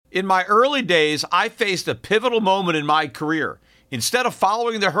In my early days, I faced a pivotal moment in my career. Instead of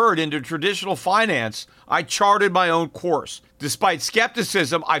following the herd into traditional finance, I charted my own course. Despite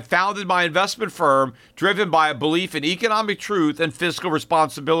skepticism, I founded my investment firm driven by a belief in economic truth and fiscal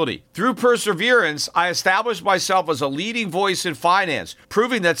responsibility. Through perseverance, I established myself as a leading voice in finance,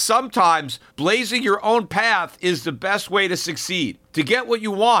 proving that sometimes blazing your own path is the best way to succeed. To get what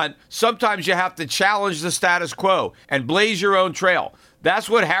you want, sometimes you have to challenge the status quo and blaze your own trail. That's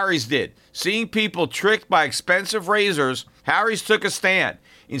what Harry's did. Seeing people tricked by expensive razors, Harry's took a stand.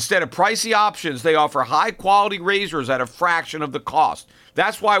 Instead of pricey options, they offer high-quality razors at a fraction of the cost.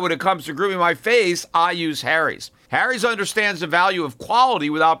 That's why when it comes to grooming my face, I use Harry's. Harry's understands the value of quality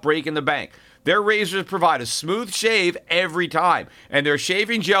without breaking the bank. Their razors provide a smooth shave every time, and their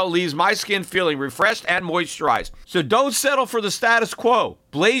shaving gel leaves my skin feeling refreshed and moisturized. So don't settle for the status quo.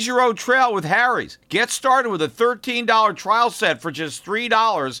 Blaze your own trail with Harry's. Get started with a $13 trial set for just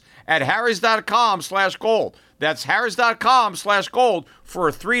 $3 at harrys.com/gold. That's harrys.com/gold for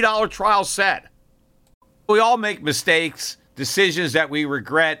a $3 trial set. We all make mistakes, decisions that we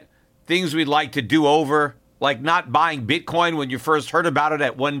regret, things we'd like to do over, like not buying Bitcoin when you first heard about it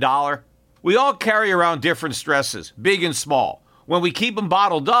at $1. We all carry around different stresses, big and small. When we keep them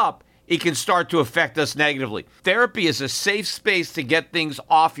bottled up, it can start to affect us negatively. Therapy is a safe space to get things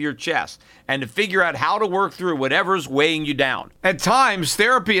off your chest and to figure out how to work through whatever's weighing you down. At times,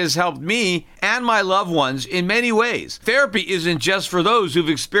 therapy has helped me and my loved ones in many ways. Therapy isn't just for those who've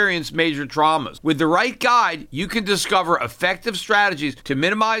experienced major traumas. With the right guide, you can discover effective strategies to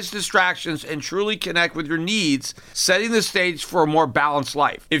minimize distractions and truly connect with your needs, setting the stage for a more balanced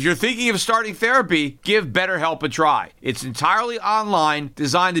life. If you're thinking of starting therapy, give BetterHelp a try. It's entirely online,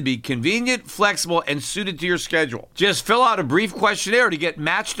 designed to be convenient, flexible, and suited to your schedule. Just fill out a brief questionnaire to get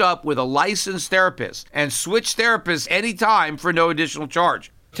matched up with a licensed therapist and switch therapists anytime for no additional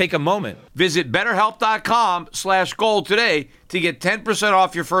charge. Take a moment. Visit BetterHelp.com/gold today to get 10%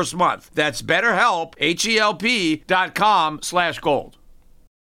 off your first month. That's BetterHelp, HELP.com/gold.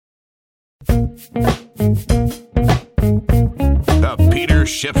 The Peter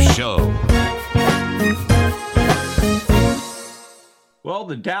Schiff Show. Well,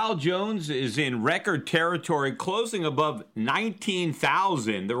 the Dow Jones is in record territory, closing above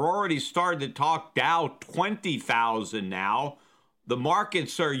 19,000. They're already starting to talk Dow 20,000 now. The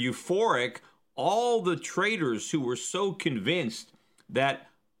markets are euphoric. All the traders who were so convinced that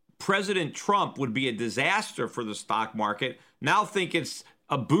President Trump would be a disaster for the stock market now think it's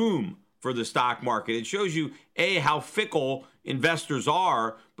a boom for the stock market. It shows you, A, how fickle investors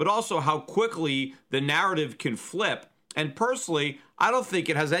are, but also how quickly the narrative can flip. And personally, I don't think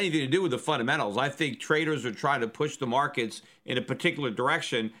it has anything to do with the fundamentals. I think traders are trying to push the markets in a particular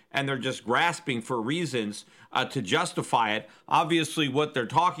direction, and they're just grasping for reasons to justify it. Obviously, what they're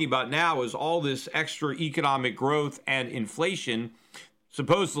talking about now is all this extra economic growth and inflation.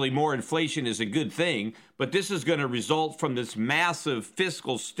 Supposedly, more inflation is a good thing, but this is going to result from this massive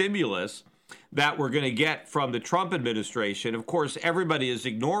fiscal stimulus that we're going to get from the Trump administration. Of course, everybody is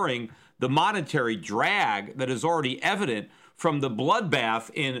ignoring the monetary drag that is already evident from the bloodbath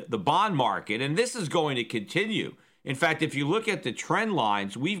in the bond market, and this is going to continue. In fact, if you look at the trend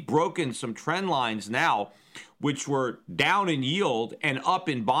lines, we've broken some trend lines now, which were down in yield and up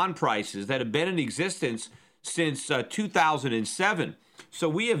in bond prices that have been in existence since 2007. So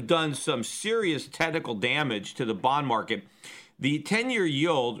we have done some serious technical damage to the bond market. The 10-year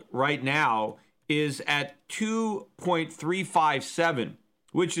yield right now is at 2.357,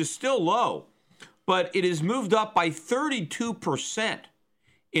 which is still low, but it has moved up by 32%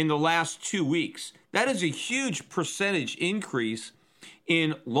 in the last 2 weeks. That is a huge percentage increase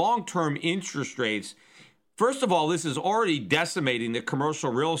in long-term interest rates. First of all, this is already decimating the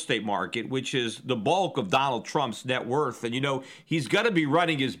commercial real estate market, which is the bulk of Donald Trump's net worth. And, you know, he's going to be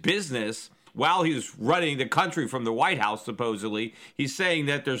running his business while he's running the country from the White House, supposedly. He's saying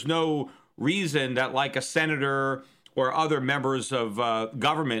that there's no reason that, like a senator or other members of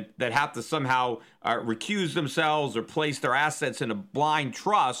government that have to somehow recuse themselves or place their assets in a blind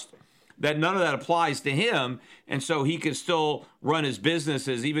trust, that none of that applies to him. And so he can still run his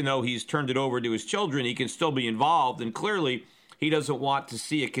businesses, even though he's turned it over to his children, he can still be involved. And clearly, he doesn't want to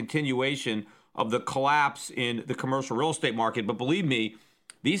see a continuation of the collapse in the commercial real estate market. But believe me,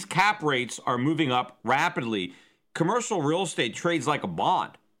 these cap rates are moving up rapidly. Commercial real estate trades like a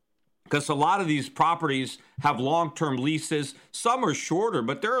bond, because a lot of these properties have long-term leases. Some are shorter,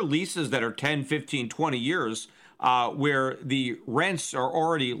 but there are leases that are 10, 15, 20 years where the rents are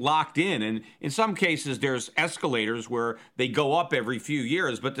already locked in. And in some cases, there's escalators where they go up every few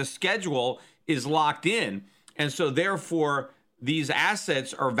years, but the schedule is locked in. And so therefore, these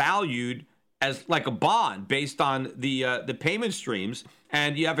assets are valued as like a bond based on the payment streams,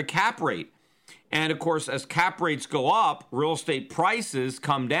 and you have a cap rate. And of course, as cap rates go up, real estate prices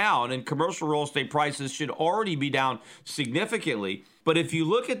come down, and commercial real estate prices should already be down significantly. But if you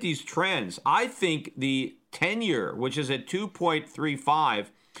look at these trends, I think the 10-year, which is at 2.35,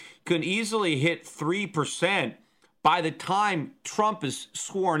 can easily hit 3% by the time Trump is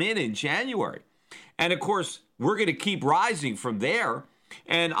sworn in January. And of course, we're going to keep rising from there.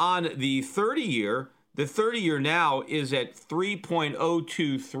 And on the 30-year, the 30-year now is at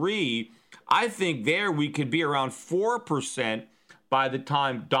 3.023. I think there we could be around 4% by the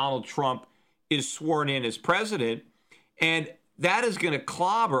time Donald Trump is sworn in as president. And that is going to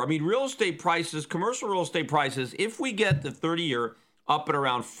clobber. I mean, real estate prices, commercial real estate prices, if we get the 30-year up at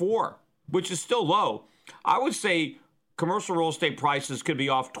around 4, which is still low, I would say commercial real estate prices could be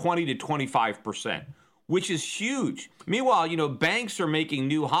off 20 to 25%, which is huge. Meanwhile, banks are making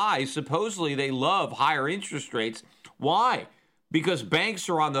new highs. Supposedly, they love higher interest rates. Why? Because banks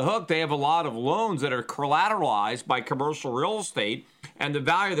are on the hook. They have a lot of loans that are collateralized by commercial real estate, and the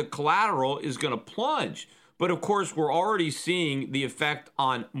value of the collateral is going to plunge. But of course, we're already seeing the effect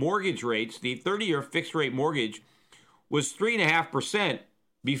on mortgage rates. The 30-year fixed rate mortgage was 3.5%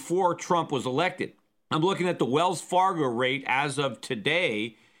 before Trump was elected. I'm looking at the Wells Fargo rate as of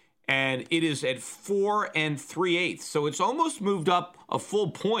today, and it is at 4 3/8. So it's almost moved up a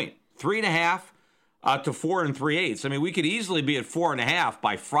full point, 3.5 to 4 3/8. I mean, we could easily be at 4.5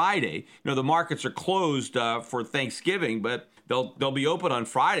 by Friday. The markets are closed for Thanksgiving, but they'll be open on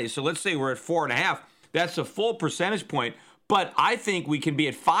Friday. So let's say we're at 4.5. That's a full percentage point. But I think we can be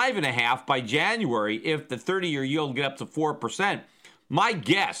at 5.5 by January if the 30-year yield get up to 4%. My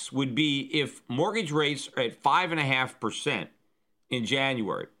guess would be if mortgage rates are at 5.5% in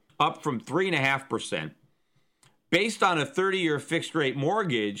January, up from 3.5%, based on a 30-year fixed rate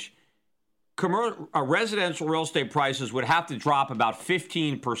mortgage, residential real estate prices would have to drop about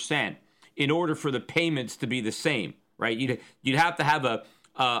 15% in order for the payments to be the same, right? You'd have to have a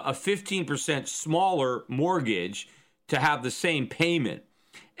 15% smaller mortgage to have the same payment.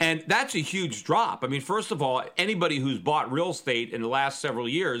 And that's a huge drop. I mean, first of all, anybody who's bought real estate in the last several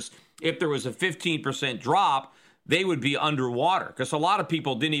years, if there was a 15% drop, they would be underwater, because a lot of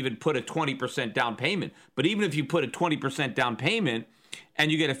people didn't even put a 20% down payment. But even if you put a 20% down payment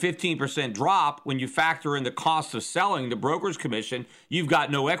and you get a 15% drop, when you factor in the cost of selling, the broker's commission, you've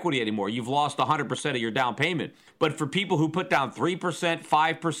got no equity anymore. You've lost 100% of your down payment. But for people who put down 3%,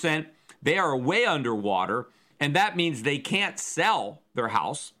 5%, they are way underwater. And that means they can't sell their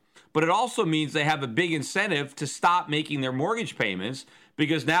house. But it also means they have a big incentive to stop making their mortgage payments,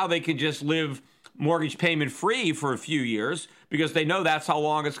 because now they can just live mortgage payment free for a few years, because they know that's how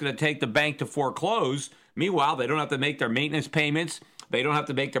long it's going to take the bank to foreclose. Meanwhile, they don't have to make their maintenance payments. They don't have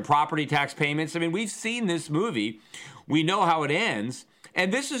to make their property tax payments. I mean, we've seen this movie. We know how it ends.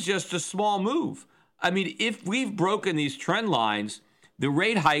 And this is just a small move. I mean, if we've broken these trend lines, the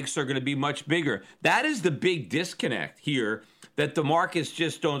rate hikes are going to be much bigger. That is the big disconnect here that the markets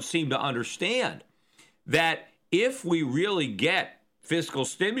just don't seem to understand. That if we really get fiscal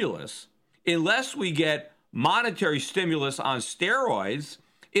stimulus, unless we get monetary stimulus on steroids,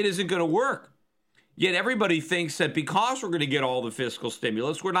 it isn't going to work. Yet everybody thinks that because we're going to get all the fiscal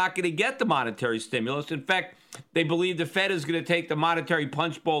stimulus, we're not going to get the monetary stimulus. In fact, they believe the Fed is going to take the monetary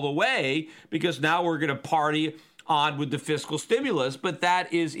punch bowl away, because now we're going to party on with the fiscal stimulus. But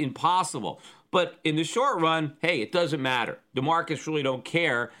that is impossible. But in the short run, hey, it doesn't matter. The markets really don't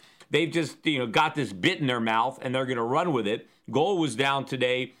care. They've just got this bit in their mouth, and they're going to run with it. Gold was down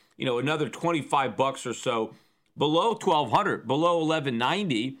today, another $25 or so, below 1,200, below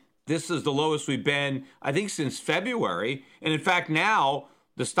 1,190. This is the lowest we've been, I think, since February. And in fact, now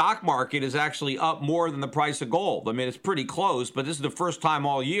the stock market is actually up more than the price of gold. I mean, it's pretty close, but this is the first time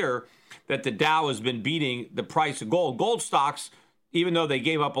all year that the Dow has been beating the price of gold. Gold stocks, even though they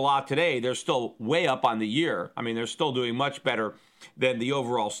gave up a lot today, they're still way up on the year. I mean, they're still doing much better than the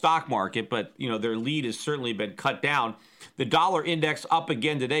overall stock market, but, their lead has certainly been cut down. The dollar index up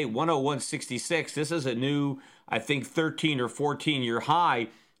again today, 101.66. This is a new, I think, 13 or 14-year high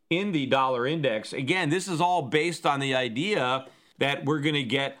in the dollar index. Again, this is all based on the idea that we're going to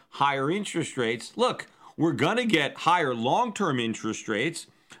get higher interest rates. Look, we're going to get higher long-term interest rates,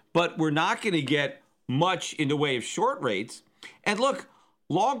 but we're not going to get much in the way of short rates. And look,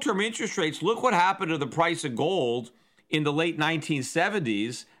 long-term interest rates, look what happened to the price of gold in the late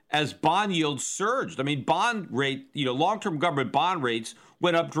 1970s as bond yields surged. I mean, bond rate, long-term government bond rates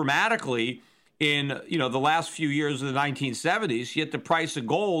went up dramatically in, the last few years of the 1970s, yet the price of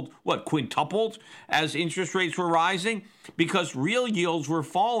gold, quintupled as interest rates were rising? Because real yields were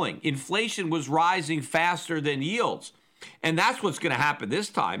falling. Inflation was rising faster than yields. And that's what's going to happen this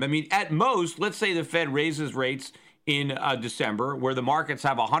time. I mean, at most, let's say the Fed raises rates in December, where the markets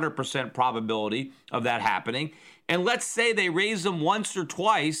have 100% probability of that happening. And let's say they raise them once or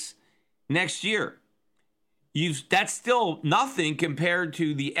twice next year. That's still nothing compared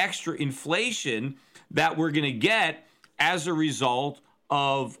to the extra inflation that we're going to get as a result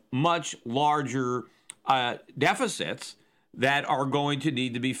of much larger deficits that are going to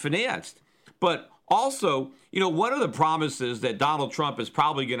need to be financed. But also, one of the promises that Donald Trump is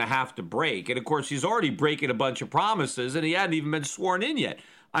probably going to have to break, and of course, he's already breaking a bunch of promises, and he hadn't even been sworn in yet.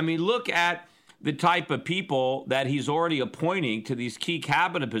 I mean, look at the type of people that he's already appointing to these key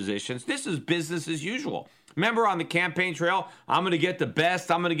cabinet positions. This is business as usual. Remember on the campaign trail, I'm going to get the best,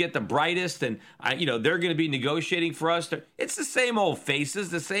 I'm going to get the brightest, and they're going to be negotiating for us. It's the same old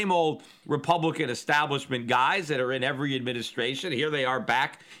faces, the same old Republican establishment guys that are in every administration. Here they are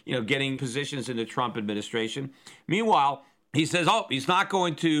back, getting positions in the Trump administration. Meanwhile, he says, he's not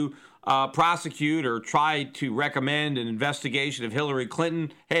going to prosecute or try to recommend an investigation of Hillary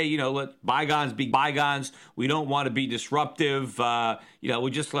Clinton. Hey, let bygones be bygones. We don't want to be disruptive.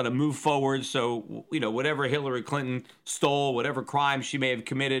 We just let them move forward. So, whatever Hillary Clinton stole, whatever crime she may have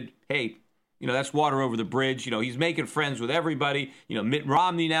committed, hey, that's water over the bridge. He's making friends with everybody. Mitt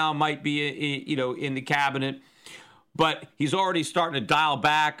Romney now might be, in the cabinet. But he's already starting to dial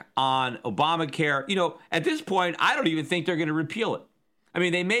back on Obamacare. At this point, I don't even think they're going to repeal it. I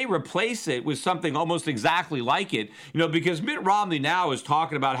mean, they may replace it with something almost exactly like it, because Mitt Romney now is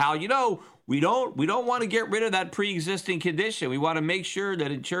talking about how, we don't want to get rid of that pre-existing condition. We want to make sure that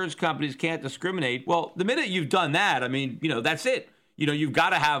insurance companies can't discriminate. Well, the minute you've done that, I mean, that's it. You've got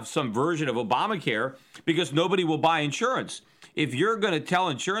to have some version of Obamacare because nobody will buy insurance. If you're going to tell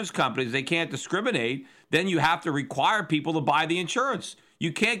insurance companies they can't discriminate, then you have to require people to buy the insurance.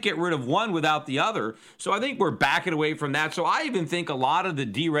 You can't get rid of one without the other. So I think we're backing away from that. So I even think a lot of the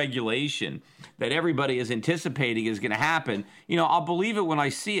deregulation that everybody is anticipating is going to happen, I'll believe it when I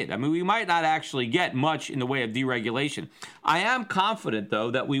see it. I mean, we might not actually get much in the way of deregulation. I am confident,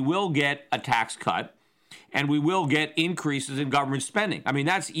 though, that we will get a tax cut and we will get increases in government spending. I mean,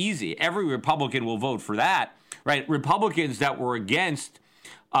 that's easy. Every Republican will vote for that, right? Republicans that were against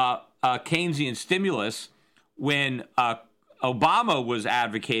Keynesian stimulus when Obama was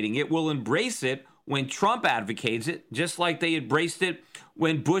advocating it will embrace it when Trump advocates it, just like they embraced it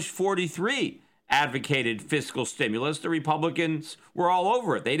when Bush 43 advocated fiscal stimulus. The Republicans were all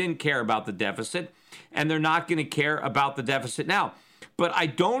over it. They didn't care about the deficit, and they're not going to care about the deficit now. But I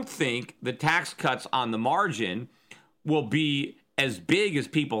don't think the tax cuts on the margin will be as big as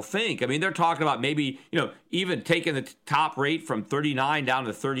people think. I mean, they're talking about maybe, even taking the top rate from 39 down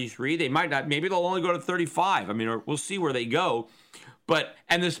to 33. They might not, maybe they'll only go to 35. I mean, we'll see where they go.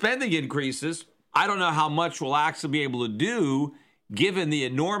 And the spending increases, I don't know how much we'll actually be able to do given the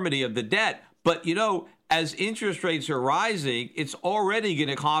enormity of the debt. But, as interest rates are rising, it's already going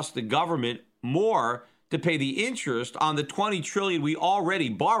to cost the government more to pay the interest on the $20 trillion we already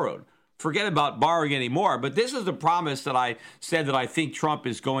borrowed. Forget about borrowing anymore. But this is the promise that I said that I think Trump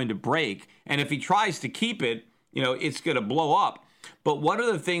is going to break. And if he tries to keep it, it's going to blow up. But one of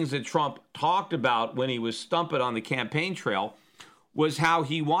the things that Trump talked about when he was stumping on the campaign trail was how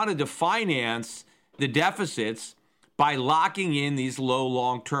he wanted to finance the deficits by locking in these low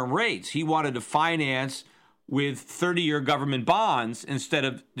long-term rates. He wanted to finance with 30-year government bonds instead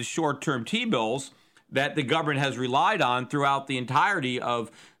of the short-term T-bills that the government has relied on throughout the entirety of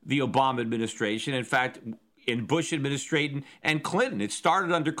the Obama administration. In fact, in Bush administration and Clinton. It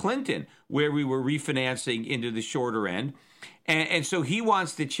started under Clinton, where we were refinancing into the shorter end. And so he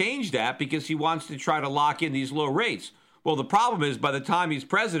wants to change that because he wants to try to lock in these low rates. Well, the problem is by the time he's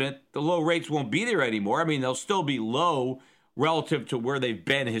president, the low rates won't be there anymore. I mean, they'll still be low relative to where they've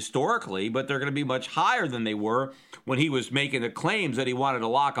been historically, but they're going to be much higher than they were when he was making the claims that he wanted to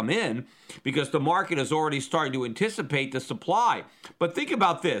lock them in, because the market is already starting to anticipate the supply. But think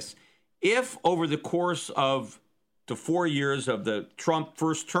about this. If over the course of the 4 years of the Trump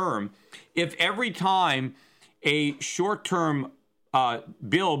first term, if every time a short-term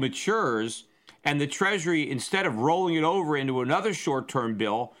bill matures and the Treasury, instead of rolling it over into another short-term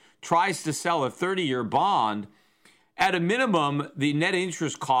bill, tries to sell a 30-year bond, at a minimum, the net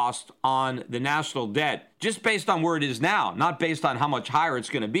interest cost on the national debt, just based on where it is now, not based on how much higher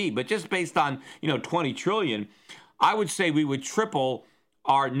it's going to be, but just based on, $20 trillion, I would say we would triple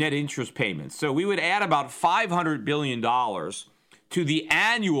our net interest payments. So we would add about $500 billion to the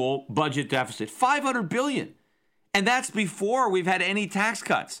annual budget deficit. $500 billion. And that's before we've had any tax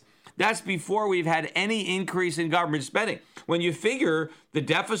cuts. That's before we've had any increase in government spending. When you figure the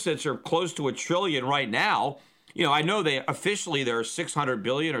deficits are close to $1 trillion right now, I know they're $600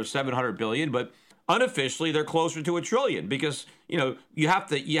 billion or $700 billion, but unofficially they're closer to $1 trillion because, you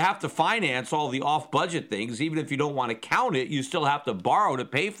have to finance all the off-budget things. Even if you don't want to count it, you still have to borrow to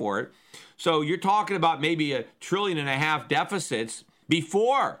pay for it. So you're talking about maybe $1.5 trillion deficits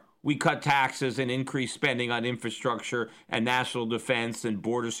before we cut taxes and increase spending on infrastructure and national defense and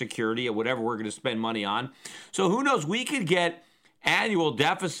border security or whatever we're going to spend money on. So who knows? We could get annual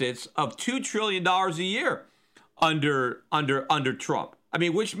deficits of $2 trillion a year under Trump.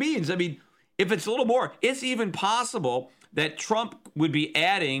 Which means, if it's a little more, it's even possible that Trump would be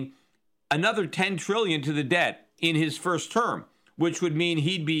adding another $10 trillion to the debt in his first term, which would mean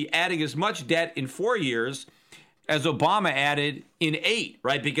he'd be adding as much debt in 4 years as Obama added in 8,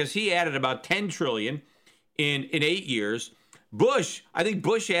 right? Because he added about $10 trillion in 8 years. I think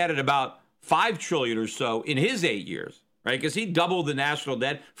Bush added about $5 trillion or so in his 8 years, right? Because he doubled the national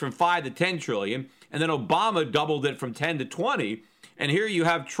debt from 5 to 10 trillion, and then Obama doubled it from 10 to 20. And here you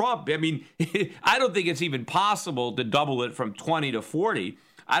have Trump. I don't think it's even possible to double it from 20 to 40.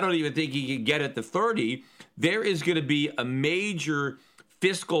 I don't even think he can get it to 30. There is going to be a major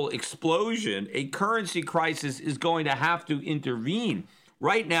fiscal explosion. A currency crisis is going to have to intervene.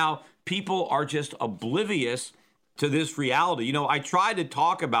 Right now, people are just oblivious to this reality. I try to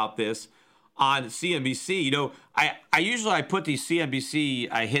talk about this on CNBC. I usually put these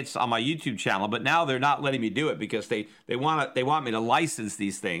CNBC hits on my YouTube channel, but now they're not letting me do it because they want me to license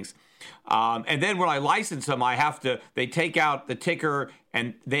these things. And then when I license them, they take out the ticker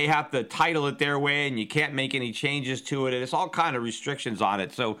and they have to title it their way, and you can't make any changes to it. And it's all kind of restrictions on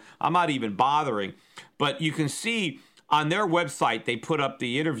it. So I'm not even bothering. But you can see on their website, they put up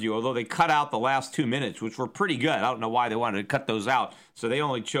the interview, although they cut out the last 2 minutes, which were pretty good. I don't know why they wanted to cut those out. So they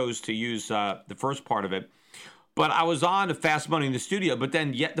only chose to use the first part of it. But I was on to Fast Money in the studio. But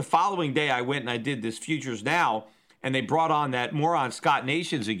then yet the following day, I went and I did this Futures Now, and they brought on that moron Scott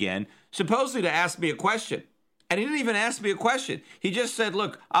Nations again, supposedly to ask me a question. And he didn't even ask me a question. He just said,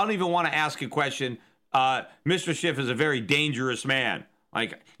 look, I don't even want to ask a question. Mr. Schiff is a very dangerous man.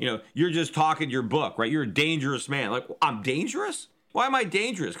 You're just talking your book, right? You're a dangerous man. I'm dangerous? Why am I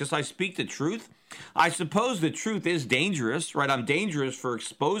dangerous? Because I speak the truth? I suppose the truth is dangerous, right? I'm dangerous for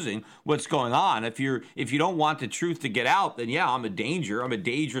exposing what's going on. If you don't want the truth to get out, then yeah, I'm a danger. I'm a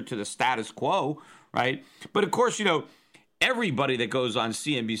danger to the status quo, right? But of course, everybody that goes on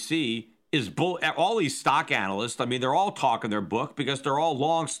CNBC is all these stock analysts. They're all talking their book because they're all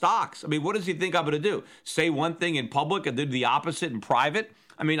long stocks. What does he think I'm going to do? Say one thing in public and do the opposite in private?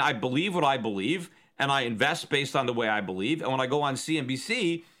 I believe what I believe, and I invest based on the way I believe. And when I go on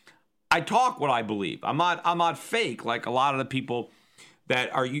CNBC, I talk what I believe. I'm not fake like a lot of the people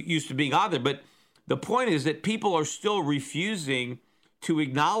that are used to being on there. But the point is that people are still refusing to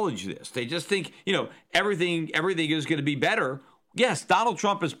acknowledge this. They just think, everything is going to be better. Yes, Donald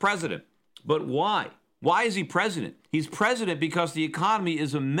Trump is president. But why? Why is he president? He's president because the economy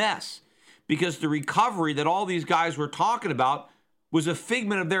is a mess. Because the recovery that all these guys were talking about was a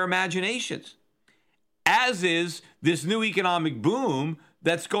figment of their imaginations. As is this new economic boom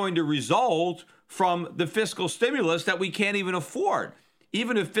that's going to result from the fiscal stimulus that we can't even afford.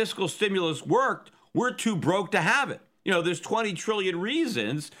 Even if fiscal stimulus worked, we're too broke to have it. There's 20 trillion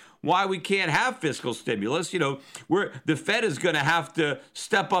reasons why we can't have fiscal stimulus. The Fed is going to have to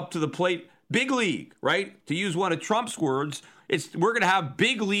step up to the plate, big league, right? To use one of Trump's words, we're going to have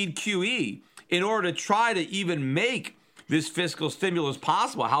big lead QE in order to try to even make this fiscal stimulus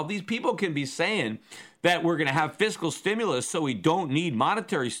possible. How these people can be saying that we're going to have fiscal stimulus so we don't need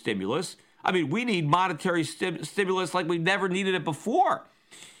monetary stimulus. We need monetary stimulus like we've never needed it before.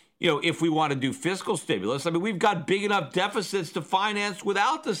 If we want to do fiscal stimulus, we've got big enough deficits to finance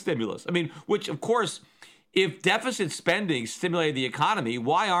without the stimulus. Which, of course, if deficit spending stimulated the economy,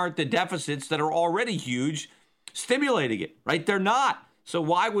 why aren't the deficits that are already huge stimulating it, right? They're not. So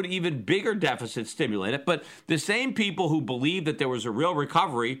why would even bigger deficits stimulate it? But the same people who believed that there was a real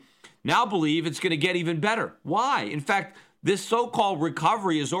recovery now believe it's going to get even better. Why? In fact, this so-called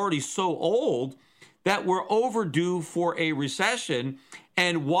recovery is already so old that we're overdue for a recession.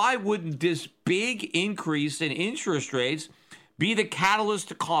 And why wouldn't this big increase in interest rates be the catalyst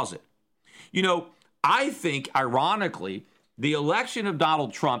to cause it? I think, ironically, the election of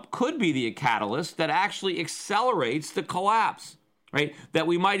Donald Trump could be the catalyst that actually accelerates the collapse, right? That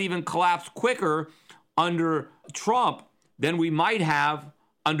we might even collapse quicker under Trump than we might have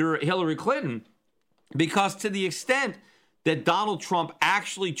under Hillary Clinton, because to the extent that Donald Trump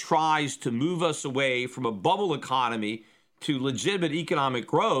actually tries to move us away from a bubble economy to legitimate economic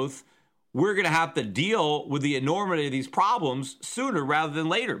growth, we're going to have to deal with the enormity of these problems sooner rather than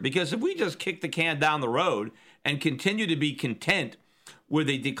later. Because if we just kick the can down the road and continue to be content with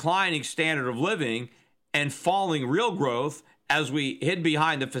a declining standard of living and falling real growth as we hid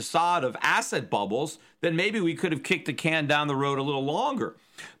behind the facade of asset bubbles, then maybe we could have kicked the can down the road a little longer.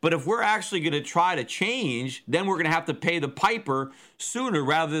 But if we're actually going to try to change, then we're going to have to pay the piper sooner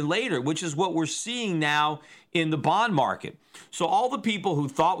rather than later, which is what we're seeing now in the bond market. So all the people who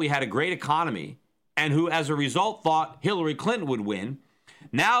thought we had a great economy and who, as a result, thought Hillary Clinton would win,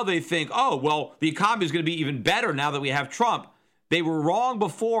 now they think, oh, well, the economy is going to be even better now that we have Trump. They were wrong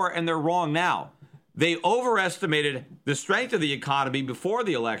before and they're wrong now. They overestimated the strength of the economy before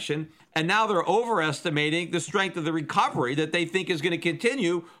the election, and now they're overestimating the strength of the recovery that they think is going to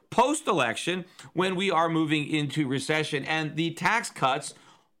continue post-election when we are moving into recession. And the tax cuts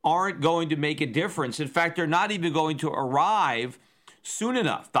aren't going to make a difference. In fact, they're not even going to arrive soon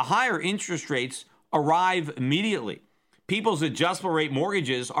enough. The higher interest rates arrive immediately. People's adjustable rate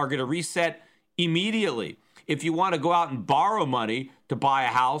mortgages are going to reset immediately. If you want to go out and borrow money to buy a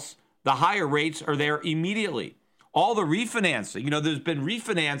house, the higher rates are there immediately. All the refinancing, there's been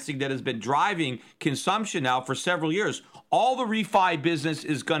refinancing that has been driving consumption now for several years. All the refi business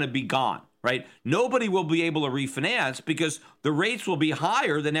is going to be gone, right? Nobody will be able to refinance because the rates will be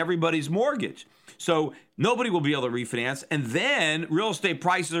higher than everybody's mortgage. So nobody will be able to refinance, and then real estate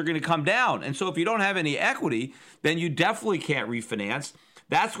prices are going to come down. And so if you don't have any equity, then you definitely can't refinance.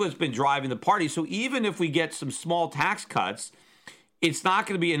 That's what's been driving the party. So even if we get some small tax cuts, it's not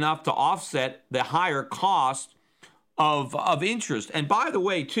going to be enough to offset the higher cost of interest. And by the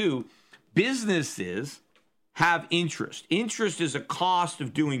way, too, businesses have interest. Interest is a cost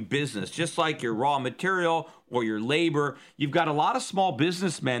of doing business, just like your raw material or your labor. You've got a lot of small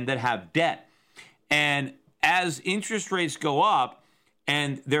businessmen that have debt. And as interest rates go up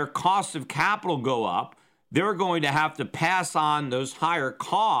and their costs of capital go up, they're going to have to pass on those higher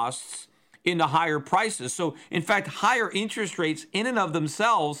costs into higher prices. So, in fact, higher interest rates in and of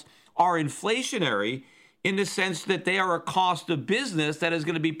themselves are inflationary in the sense that they are a cost of business that is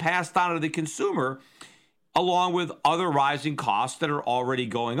going to be passed on to the consumer along with other rising costs that are already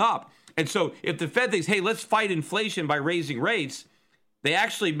going up. And so if the Fed thinks, hey, let's fight inflation by raising rates, they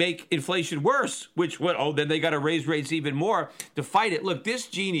actually make inflation worse, then they got to raise rates even more to fight it. Look, this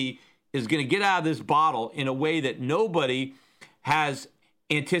genie is going to get out of this bottle in a way that nobody has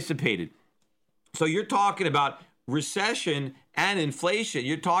anticipated. So you're talking about recession and inflation.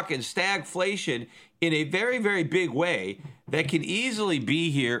 You're talking stagflation in a very, very big way that can easily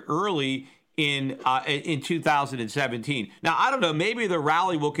be here early in 2017. Now, I don't know, maybe the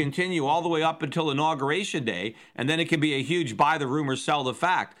rally will continue all the way up until Inauguration Day, and then it can be a huge buy the rumor, sell the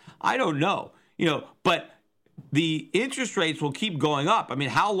fact. I don't know, but the interest rates will keep going up. I mean,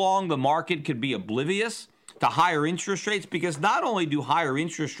 how long the market could be oblivious to higher interest rates? Because not only do higher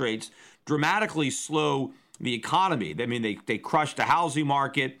interest rates dramatically slow the economy, I mean, they crush the housing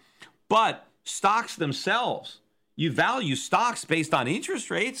market, but stocks themselves, you value stocks based on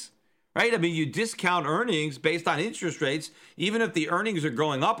interest rates, right? I mean, you discount earnings based on interest rates. Even if the earnings are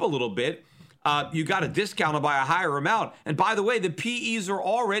going up a little bit, you got to discount it by a higher amount. And by the way, the PEs are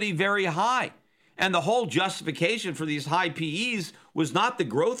already very high. And the whole justification for these high PEs was not the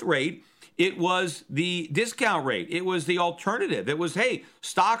growth rate. It was the discount rate. It was the alternative. It was, hey,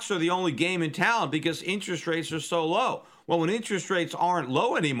 stocks are the only game in town because interest rates are so low. Well, when interest rates aren't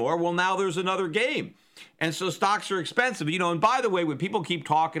low anymore, well, now there's another game. And so stocks are expensive. And by the way, when people keep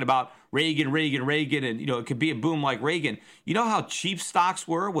talking about Reagan, and, it could be a boom like Reagan, you know how cheap stocks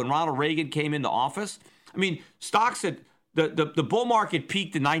were when Ronald Reagan came into office? I mean, stocks at the bull market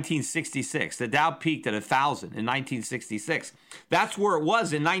peaked in 1966. The Dow peaked at 1,000 in 1966. That's where it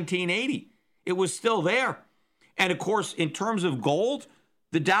was in 1980. It was still there. And of course, in terms of gold,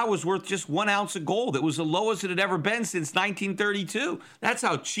 the Dow was worth just 1 ounce of gold. It was the lowest it had ever been since 1932. That's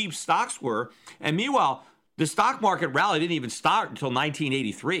how cheap stocks were. And meanwhile, the stock market rally didn't even start until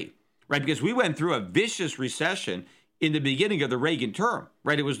 1983, right? Because we went through a vicious recession in the beginning of the Reagan term,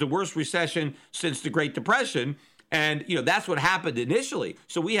 right? It was the worst recession since the Great Depression. And, that's what happened initially.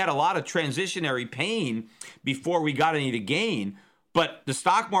 So we had a lot of transitionary pain before we got any to gain. But the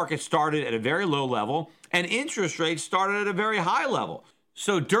stock market started at a very low level and interest rates started at a very high level.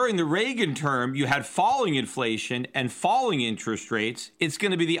 So during the Reagan term, you had falling inflation and falling interest rates. It's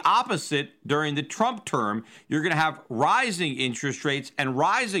going to be the opposite during the Trump term. You're going to have rising interest rates and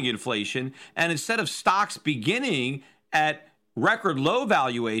rising inflation. And instead of stocks beginning at record low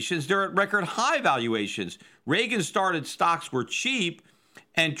valuations, they're at record high valuations. Reagan started, stocks were cheap,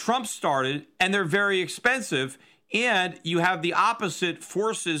 and Trump started, and they're very expensive. And you have the opposite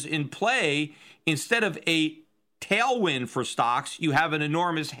forces in play. Instead of a tailwind for stocks, you have an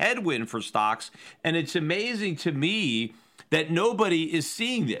enormous headwind for stocks. And it's amazing to me that nobody is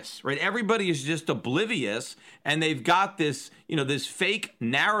seeing this, right? Everybody is just oblivious, and they've got this, this fake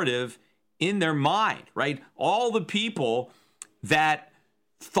narrative in their mind, right? All the people that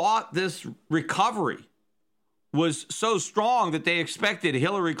thought this recovery was so strong that they expected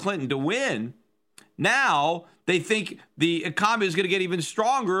Hillary Clinton to win, now they think the economy is going to get even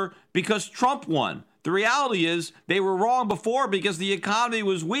stronger because Trump won. The reality is they were wrong before because the economy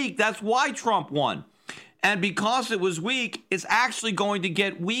was weak. That's why Trump won. And because it was weak, it's actually going to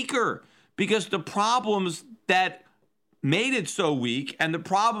get weaker because the problems that made it so weak and the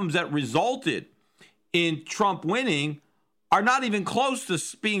problems that resulted in Trump winning are not even close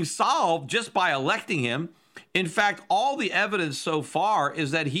to being solved just by electing him. In fact, all the evidence so far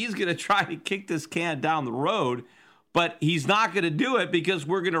is that he's going to try to kick this can down the road, but he's not going to do it because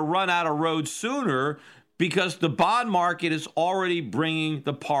we're going to run out of road sooner because the bond market is already bringing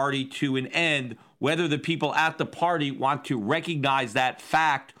the party to an end, whether the people at the party want to recognize that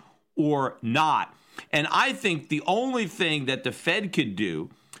fact or not. And I think the only thing that the Fed could do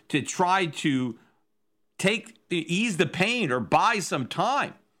to try to ease the pain or buy some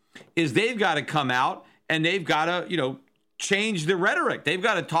time is they've got to come out and they've got to, change the rhetoric. They've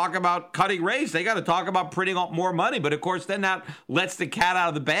got to talk about cutting rates. They got to talk about printing up more money. But of course, then that lets the cat out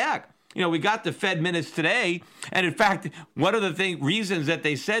of the bag. We got the Fed minutes today. And in fact, one of the reasons that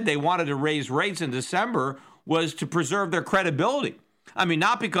they said they wanted to raise rates in December was to preserve their credibility. I mean,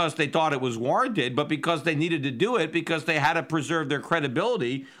 not because they thought it was warranted, but because they needed to do it because they had to preserve their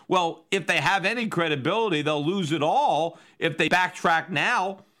credibility. Well, if they have any credibility, they'll lose it all if they backtrack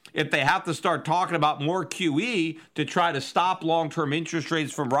now. If they have to start talking about more QE to try to stop long-term interest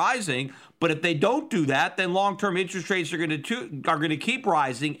rates from rising, but if they don't do that, then long-term interest rates are going to keep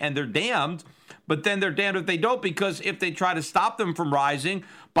rising, and they're damned. But then they're damned if they don't, because if they try to stop them from rising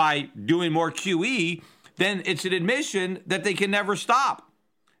by doing more QE, then it's an admission that they can never stop,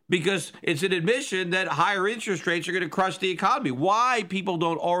 because it's an admission that higher interest rates are going to crush the economy. Why people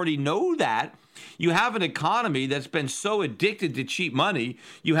don't already know that? You have an economy that's been so addicted to cheap money.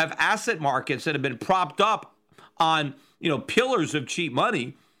 You have asset markets that have been propped up on, pillars of cheap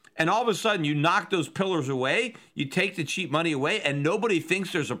money. And all of a sudden you knock those pillars away, you take the cheap money away, and nobody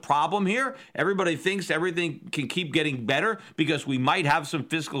thinks there's a problem here. Everybody thinks everything can keep getting better because we might have some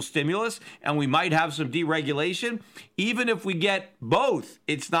fiscal stimulus and we might have some deregulation. Even if we get both,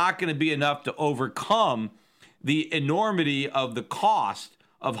 it's not going to be enough to overcome the enormity of the cost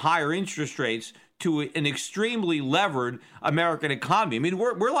of higher interest rates to an extremely levered American economy. I mean,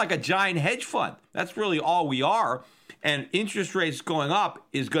 we're like a giant hedge fund. That's really all we are. And interest rates going up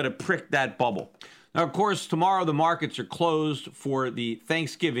is going to prick that bubble. Now, of course, tomorrow the markets are closed for the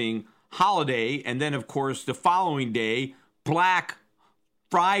Thanksgiving holiday. And then, of course, the following day, Black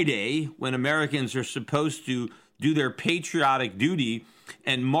Friday, when Americans are supposed to do their patriotic duty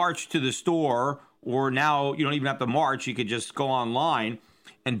and march to the store, or now you don't even have to march. You could just go online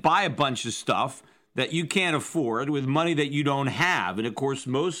and buy a bunch of stuff that you can't afford with money that you don't have. And of course,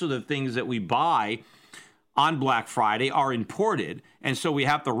 most of the things that we buy on Black Friday are imported. And so we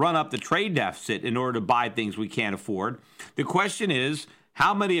have to run up the trade deficit in order to buy things we can't afford. The question is,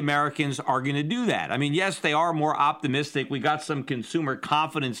 how many Americans are going to do that? I mean, yes, they are more optimistic. We got some consumer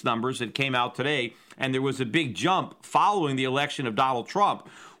confidence numbers that came out today, and there was a big jump following the election of Donald Trump,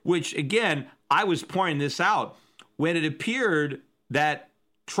 which, again, I was pointing this out when it appeared that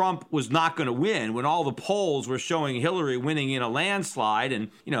Trump was not going to win, when all the polls were showing Hillary winning in a landslide and,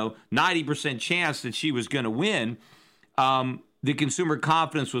 90% chance that she was going to win, the consumer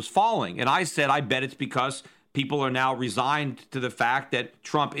confidence was falling. And I said, I bet it's because people are now resigned to the fact that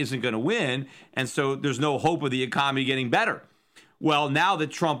Trump isn't going to win, and so there's no hope of the economy getting better. Well, now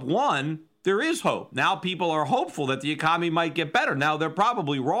that Trump won, there is hope. Now people are hopeful that the economy might get better. Now, they're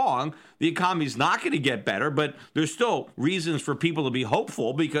probably wrong. The economy's not going to get better, but there's still reasons for people to be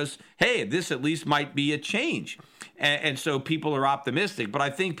hopeful because, hey, this at least might be a change. And so people are optimistic. But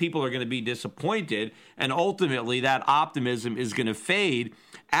I think people are going to be disappointed, and ultimately that optimism is going to fade,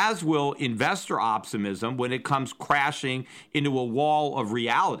 as will investor optimism when it comes crashing into a wall of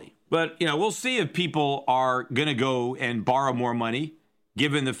reality. But, we'll see if people are going to go and borrow more money,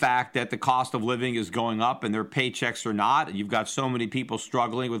 given the fact that the cost of living is going up and their paychecks are not, and you've got so many people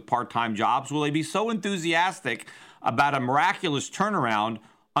struggling with part-time jobs. Will they be so enthusiastic about a miraculous turnaround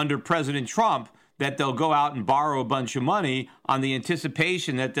under President Trump that they'll go out and borrow a bunch of money on the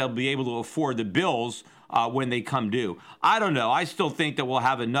anticipation that they'll be able to afford the bills when they come due. I don't know. I still think that we'll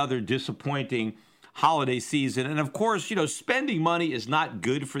have another disappointing holiday season. And of course, spending money is not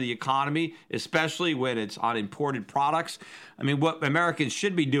good for the economy, especially when it's on imported products. I mean, what Americans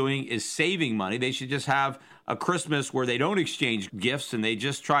should be doing is saving money. They should just have a Christmas where they don't exchange gifts and they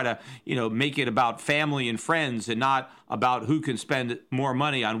just try to, make it about family and friends and not about who can spend more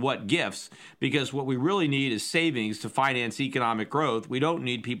money on what gifts. Because what we really need is savings to finance economic growth. We don't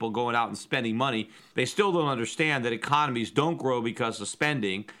need people going out and spending money. They still don't understand that economies don't grow because of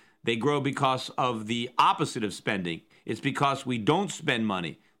spending. They grow because of the opposite of spending. It's because we don't spend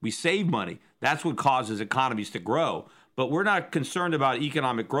money. We save money. That's what causes economies to grow. But we're not concerned about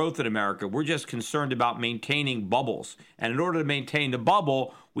economic growth in America. We're just concerned about maintaining bubbles. And in order to maintain the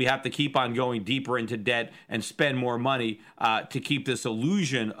bubble, we have to keep on going deeper into debt and spend more money to keep this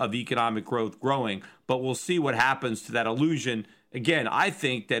illusion of economic growth growing. But we'll see what happens to that illusion. Again, I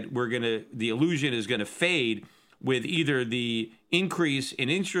think that the illusion is going to fade with either the increase in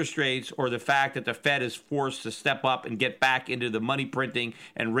interest rates or the fact that the Fed is forced to step up and get back into the money printing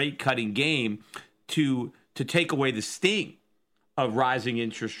and rate cutting game to take away the sting of rising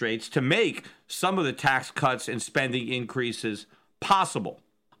interest rates, to make some of the tax cuts and spending increases possible.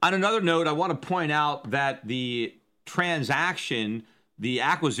 On another note, I want to point out that the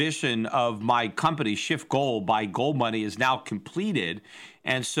acquisition of my company, Shift Gold, by Gold Money is now completed.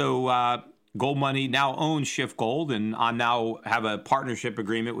 And so Gold Money now owns Shift Gold, and I now have a partnership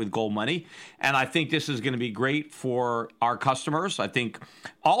agreement with Gold Money. And I think this is going to be great for our customers. I think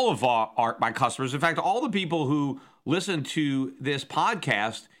all of my customers, in fact, all the people who listen to this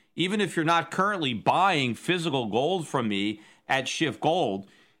podcast, even if you're not currently buying physical gold from me at Shift Gold,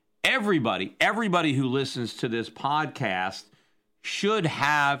 everybody who listens to this podcast should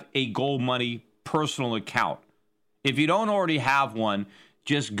have a Gold Money personal account. If you don't already have one,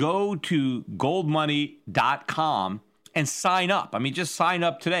 just go to goldmoney.com and sign up. I mean, just sign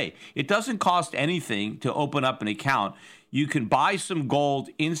up today. It doesn't cost anything to open up an account. You can buy some gold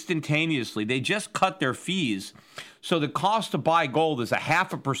instantaneously. They just cut their fees. So the cost to buy gold is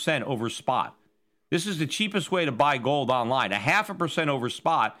 0.5% over spot. This is the cheapest way to buy gold online, 0.5% over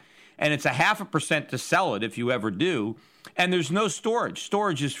spot. And it's 0.5% to sell it if you ever do. And there's no storage.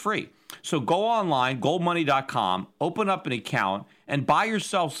 Storage is free. So go online, goldmoney.com, open up an account, and buy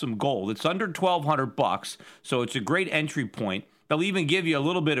yourself some gold. It's under $1,200, so it's a great entry point. They'll even give you a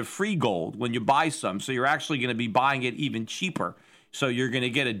little bit of free gold when you buy some, so you're actually going to be buying it even cheaper. So you're going to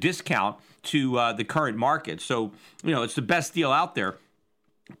get a discount to the current market. So, it's the best deal out there.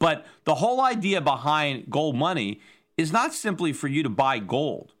 But the whole idea behind Gold Money is not simply for you to buy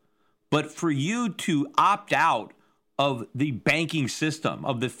gold, but for you to opt out of the banking system,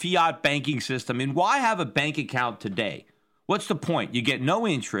 of the fiat banking system. And why have a bank account today? What's the point? You get no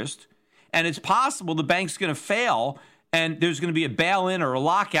interest, and it's possible the bank's going to fail, and there's going to be a bail-in or a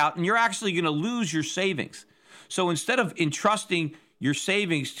lockout, and you're actually going to lose your savings. So instead of entrusting your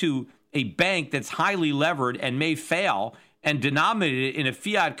savings to a bank that's highly levered and may fail and denominated in a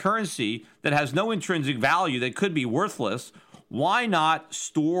fiat currency that has no intrinsic value, that could be worthless, why not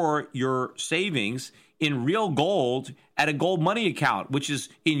store your savings in real gold at a Gold Money account, which is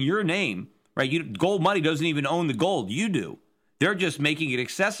in your name, right? Gold Money doesn't even own the gold. You do. They're just making it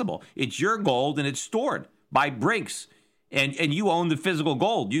accessible. It's your gold, and it's stored by Brinks, and you own the physical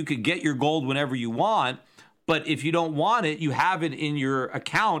gold. You could get your gold whenever you want, but if you don't want it, you have it in your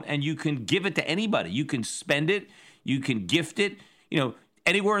account, and you can give it to anybody. You can spend it. You can gift it.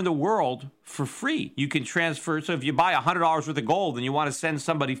 Anywhere in the world for free. You can transfer. So if you buy $100 worth of gold and you want to send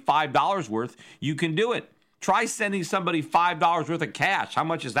somebody $5 worth, you can do it. Try sending somebody $5 worth of cash. How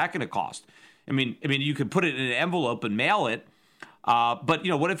much is that going to cost? I mean, you could put it in an envelope and mail it. But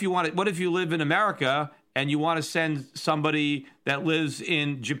what if you live in America and you want to send somebody that lives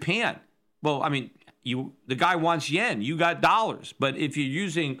in Japan? Well, I mean, the guy wants yen. You got dollars. But if you're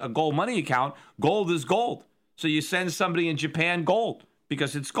using a Gold Money account, gold is gold. So you send somebody in Japan gold,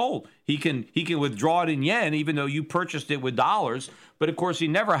 because it's gold. He can withdraw it in yen, even though you purchased it with dollars. But of course, he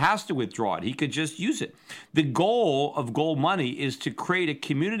never has to withdraw it. He could just use it. The goal of Gold Money is to create a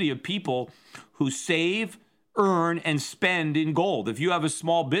community of people who save, earn, and spend in gold. If you have a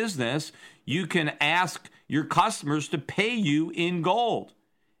small business, you can ask your customers to pay you in gold.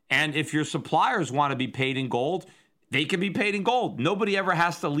 And if your suppliers want to be paid in gold, they can be paid in gold. Nobody ever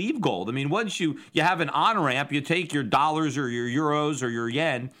has to leave gold. I mean, once you have an on-ramp, you take your dollars or your euros or your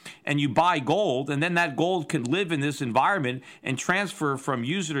yen and you buy gold, and then that gold can live in this environment and transfer from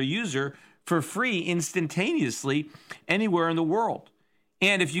user to user for free instantaneously anywhere in the world.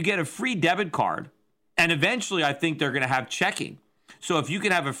 And if you get a free debit card, and eventually I think they're going to have checking. So if you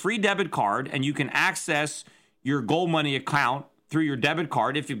can have a free debit card and you can access your gold money account through your debit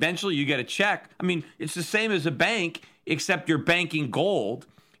card, if eventually you get a check, I mean, it's the same as a bank, except you're banking gold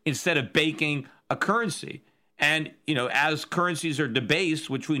instead of banking a currency. And, as currencies are debased,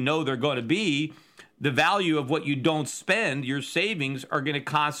 which we know they're going to be, the value of what you don't spend, your savings, are going to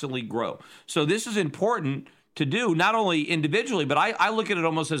constantly grow. So this is important to do, not only individually, but I look at it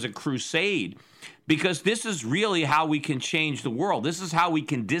almost as a crusade, because this is really how we can change the world. This is how we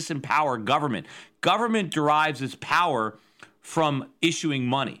can disempower government. Government derives its power from issuing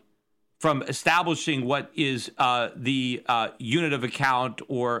money, from establishing what is the unit of account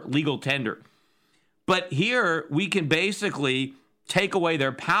or legal tender. But here we can basically take away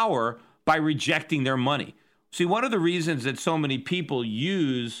their power by rejecting their money. See, one of the reasons that so many people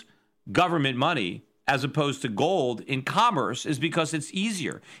use government money as opposed to gold in commerce is because it's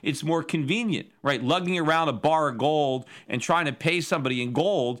easier. It's more convenient, right? Lugging around a bar of gold and trying to pay somebody in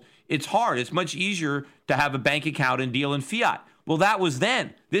gold, it's hard. It's much easier to have a bank account and deal in fiat. Well, that was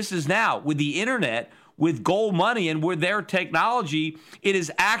then. This is now. With the internet, with gold money, and with their technology, it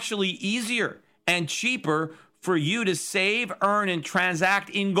is actually easier and cheaper for you to save, earn, and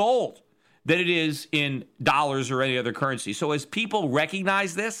transact in gold than it is in dollars or any other currency. So as people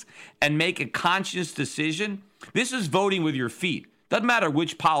recognize this and make a conscious decision, this is voting with your feet. Doesn't matter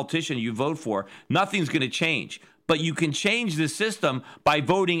which politician you vote for, nothing's going to change. But you can change the system by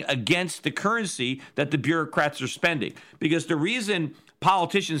voting against the currency that the bureaucrats are spending. Because the reason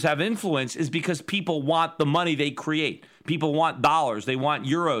politicians have influence is because people want the money they create. People want dollars. They want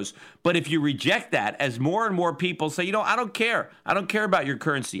euros. But if you reject that, as more and more people say, I don't care. I don't care about your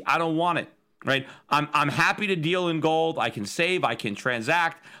currency. I don't want it. Right? I'm happy to deal in gold. I can save. I can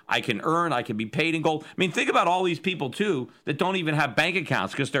transact. I can earn. I can be paid in gold. I mean, think about all these people, too, that don't even have bank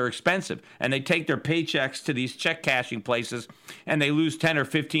accounts because they're expensive. And they take their paychecks to these check cashing places and they lose 10 or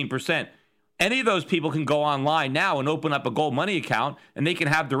 15%. Any of those people can go online now and open up a gold money account, and they can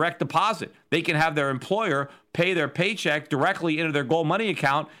have direct deposit. They can have their employer pay their paycheck directly into their gold money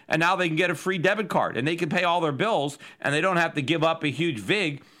account, and now they can get a free debit card, and they can pay all their bills, and they don't have to give up a huge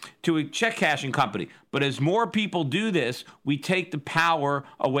vig to a check cashing company. But as more people do this, we take the power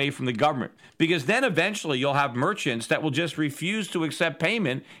away from the government, because then eventually you'll have merchants that will just refuse to accept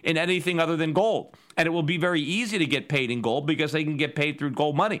payment in anything other than gold. And it will be very easy to get paid in gold because they can get paid through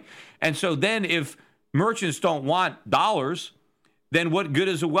gold money. And so then if merchants don't want dollars, then what good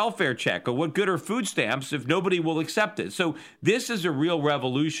is a welfare check, or what good are food stamps if nobody will accept it? So this is a real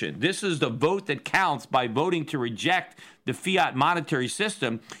revolution. This is the vote that counts. By voting to reject the fiat monetary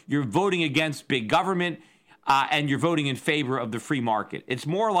system, you're voting against big government, and you're voting in favor of the free market. It's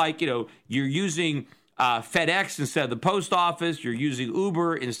more like, you're using FedEx instead of the post office. You're using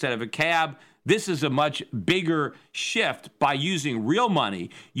Uber instead of a cab. This is a much bigger shift by using real money,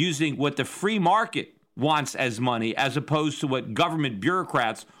 using what the free market wants as money, as opposed to what government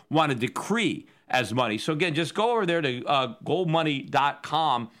bureaucrats want to decree as money. So again, just go over there to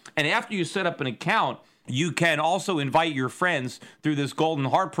goldmoney.com, and after you set up an account, you can also invite your friends through this Golden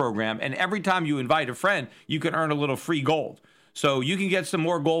Heart program, and every time you invite a friend, you can earn a little free gold. So you can get some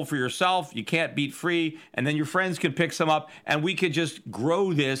more gold for yourself. You can't beat free, and then your friends can pick some up, and we could just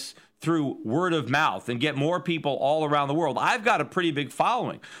grow this through word of mouth and get more people all around the world. I've got a pretty big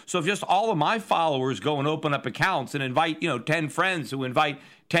following. So if just all of my followers go and open up accounts and invite, 10 friends who invite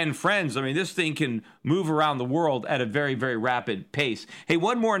 10 friends, I mean, this thing can move around the world at a very, very rapid pace. Hey,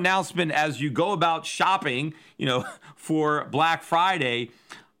 one more announcement as you go about shopping, for Black Friday.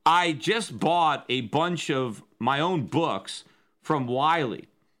 I just bought a bunch of my own books from Wiley.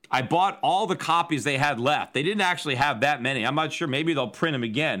 I bought all the copies they had left. They didn't actually have that many. I'm not sure. Maybe they'll print them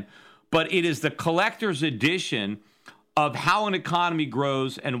again. But it is the collector's edition of How an Economy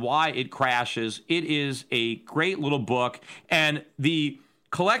Grows and Why It Crashes. It is a great little book. And the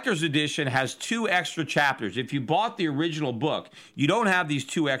collector's edition has 2 extra chapters. If you bought the original book, you don't have these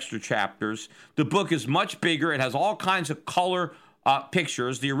 2 extra chapters. The book is much bigger. It has all kinds of color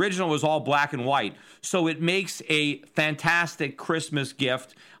pictures. The original was all black and white. So it makes a fantastic Christmas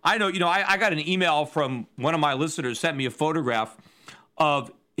gift. I know, I got an email from one of my listeners, sent me a photograph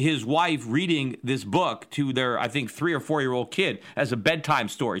of his wife reading this book to their, I think, 3 or 4-year-old kid as a bedtime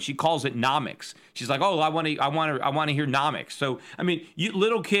story. She calls it nomics. She's like, "Oh, I want to hear nomics." So, I mean,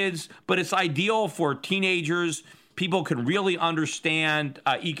 little kids, but it's ideal for teenagers, People can really understand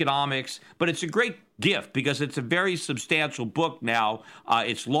economics, but it's a great gift because it's a very substantial book now.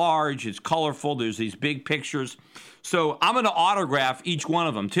 It's large, it's colorful, there's these big pictures. So I'm going to autograph each one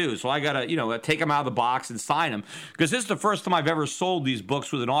of them too. So I got to, take them out of the box and sign them, because this is the first time I've ever sold these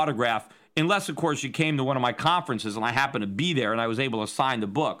books with an autograph, unless, of course, you came to one of my conferences and I happened to be there and I was able to sign the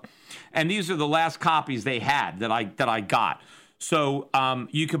book. And these are the last copies they had that I got. So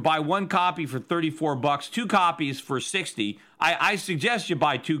you could buy one copy for $34, two copies for $60. I suggest you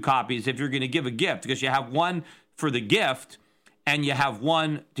buy two copies if you're going to give a gift, because you have one for the gift and you have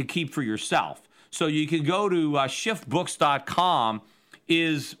one to keep for yourself. So you can go to shiftbooks.com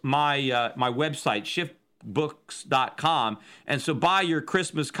is my website, shiftbooks.com. And so buy your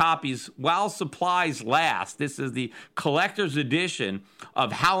Christmas copies while supplies last. This is the collector's edition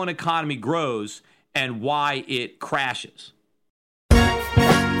of How an Economy Grows and Why It Crashes.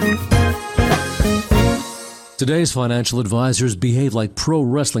 Today's financial advisors behave like pro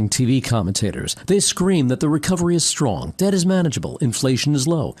wrestling TV commentators. They scream that the recovery is strong, debt is manageable, inflation is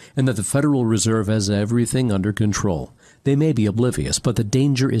low, and that the Federal Reserve has everything under control. They may be oblivious, but the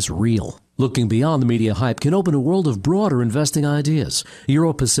danger is real. Looking beyond the media hype can open a world of broader investing ideas.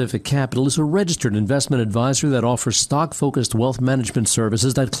 Euro Pacific Capital is a registered investment advisor that offers stock-focused wealth management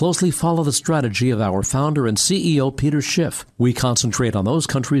services that closely follow the strategy of our founder and CEO, Peter Schiff. We concentrate on those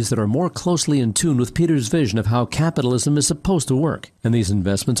countries that are more closely in tune with Peter's vision of how capitalism is supposed to work. And these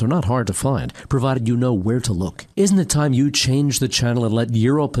investments are not hard to find, provided you know where to look. Isn't it time you change the channel and let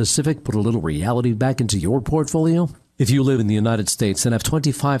Euro Pacific put a little reality back into your portfolio? If you live in the United States and have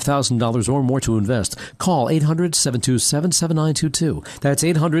 $25,000 or more to invest, call 800-727-7922. That's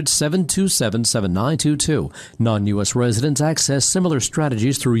 800-727-7922. Non-U.S. residents access similar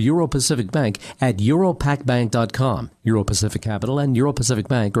strategies through Euro Pacific Bank at europacbank.com. Euro Pacific Capital and Euro Pacific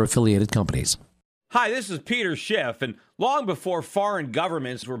Bank are affiliated companies. Hi, this is Peter Schiff, and long before foreign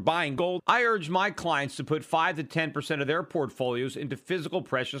governments were buying gold, I urged my clients to put 5 to 10% of their portfolios into physical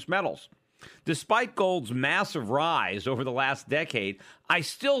precious metals. Despite gold's massive rise over the last decade, I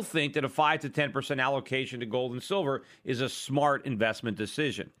still think that a 5 to 10% allocation to gold and silver is a smart investment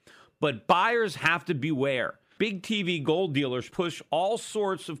decision. But buyers have to beware. Big TV gold dealers push all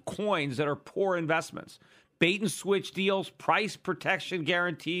sorts of coins that are poor investments. Bait and switch deals, price protection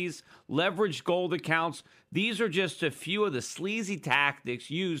guarantees, leveraged gold accounts. These are just a few of the sleazy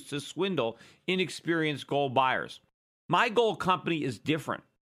tactics used to swindle inexperienced gold buyers. My gold company is different.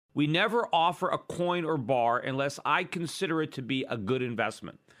 We never offer a coin or bar unless I consider it to be a good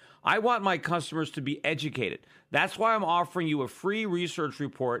investment. I want my customers to be educated. That's why I'm offering you a free research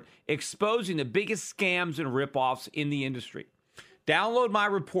report exposing the biggest scams and ripoffs in the industry. Download my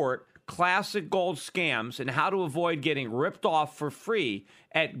report, Classic Gold Scams and How to Avoid Getting Ripped Off, for free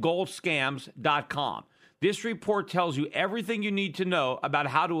at goldscams.com. This report tells you everything you need to know about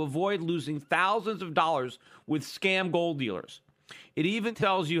how to avoid losing thousands of dollars with scam gold dealers. It even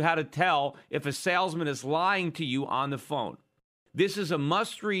tells you how to tell if a salesman is lying to you on the phone. This is a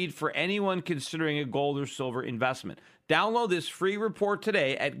must-read for anyone considering a gold or silver investment. Download this free report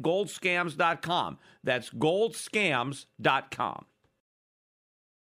today at goldscams.com. That's goldscams.com.